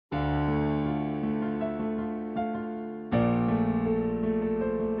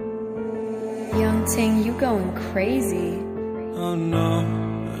Young Ting, you going crazy. Oh no,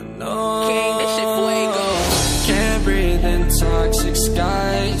 no. King, this shit fuego. Can't breathe in toxic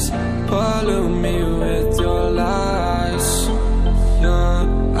skies. Pollute me with your lies. Yeah,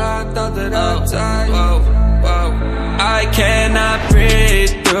 I thought that I'd die. Whoa, whoa. I cannot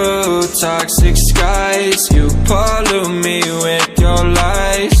breathe through toxic skies. You pollute me with your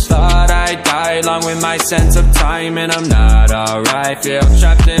lies. Thought I'd die along with my sense of time, and I'm not alright. Feel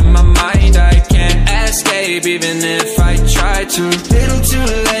trapped in my mind, I can't escape even if I try to. Little too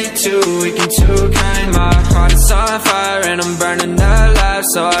late, too weak and too kind. My heart is on fire and I'm burning alive,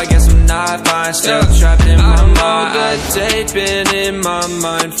 so I guess I'm not fine. Still trapped in my mind. That date been in my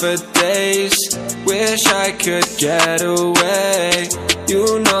mind for days. Wish I could get away.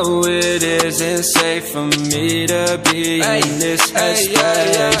 You know it isn't safe for me to be in this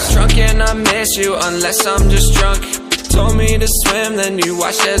headspace. Drunk and I miss you unless I'm just drunk. Told me to swim, then you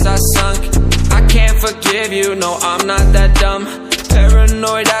watched as I sunk. I can't forgive you, no, I'm not that dumb.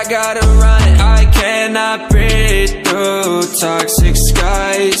 Paranoid, I gotta run. I cannot breathe through toxic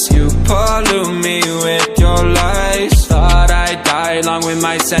skies. You pollute me with your lies. Thought I'd die along with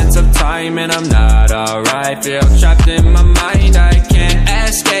my sense of time, and I'm not alright. Feel trapped in my mind, I can't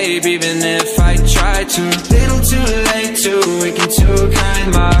escape even if I try to. Little too late, too weak and too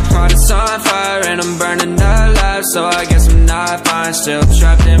kind. My heart is on fire and I'm burning alive, so I guess I'm not fine. Still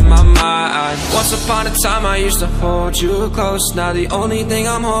trapped in my mind. Once upon a time I used to hold you close. Now the only thing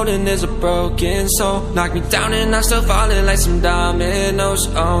I'm holding is a broken soul. Knock me down and I'm still falling like some dominoes.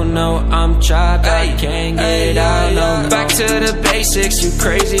 Oh no, I'm trapped, I can't get out, no. Back to the basics, you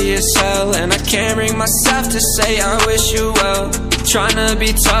crazy as hell. And I can't bring myself to say I wish you well. Tryna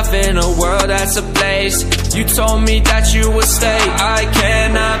be tough in a world that's ablaze. You told me that you would stay. I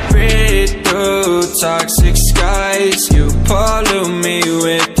cannot breathe through toxic skies. You pollute me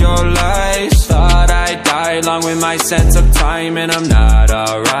with your lies. Thought I'd die along with my sense of time, and I'm not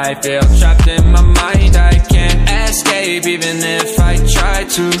alright. Feel trapped in my mind, I can't escape even if I try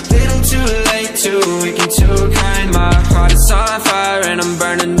to. Little too late, too weak and too kind. My heart is on fire and I'm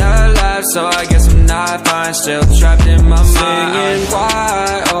burning alive, so I guess I'm not fine. Still trapped in my mind. Singing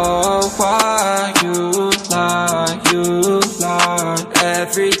why, oh why you lie, you lie.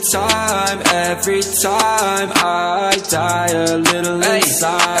 Every time I die a little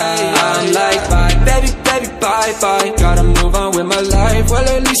inside. I'm like bye, baby, baby, bye, bye. Gotta move on with my life, well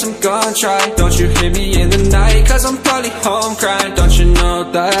at least I'm gonna try. Don't you hear me in the night, cause I'm probably home crying. Don't you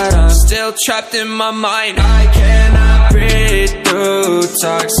know that I'm still trapped in my mind. I cannot breathe through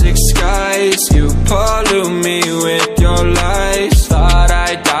toxic skies. You pollute me with your lies. Thought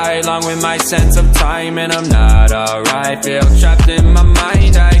I'd die along with my sense of time, and I'm not alright. Feel trapped in my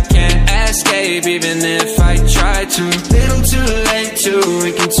mind, I can't escape even if I try to. Little too late, too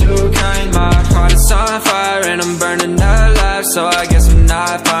weak and too kind. My heart is on fire and I'm burning alive, so I guess I'm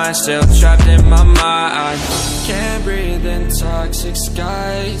not fine. Still trapped in my mind. Can't breathe in toxic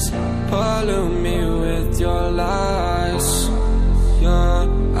skies. Pollute me with your lies. Yeah,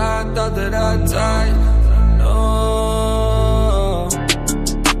 I thought that I'd die. No.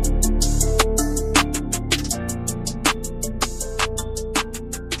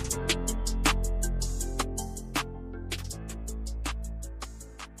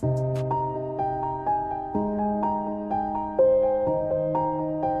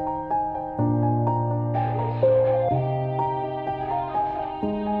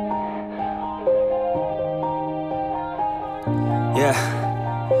 Yeah.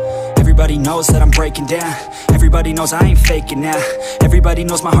 Everybody knows that I'm breaking down. Everybody knows I ain't faking now. Everybody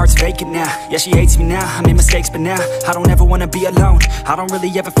knows my heart's vacant now. Yeah, she hates me now, I made mistakes but now I don't ever wanna be alone. I don't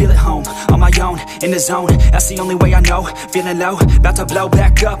really ever feel at home. On my own, in the zone, that's the only way I know. Feeling low, about to blow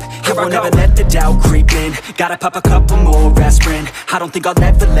back up. Here I won't ever let the doubt creep in. Gotta pop a couple more aspirin. I don't think I'll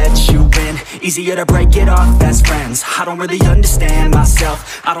ever let you in. Easier to break it off best friends. I don't really understand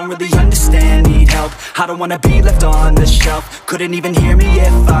myself. I don't really understand, need help. I don't wanna be left on the shelf. Couldn't even hear me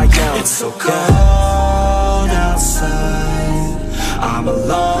if I yelled. It's so cold outside. I'm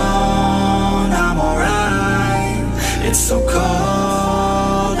alone, I'm alright. It's so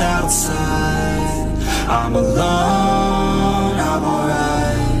cold outside. I'm alone.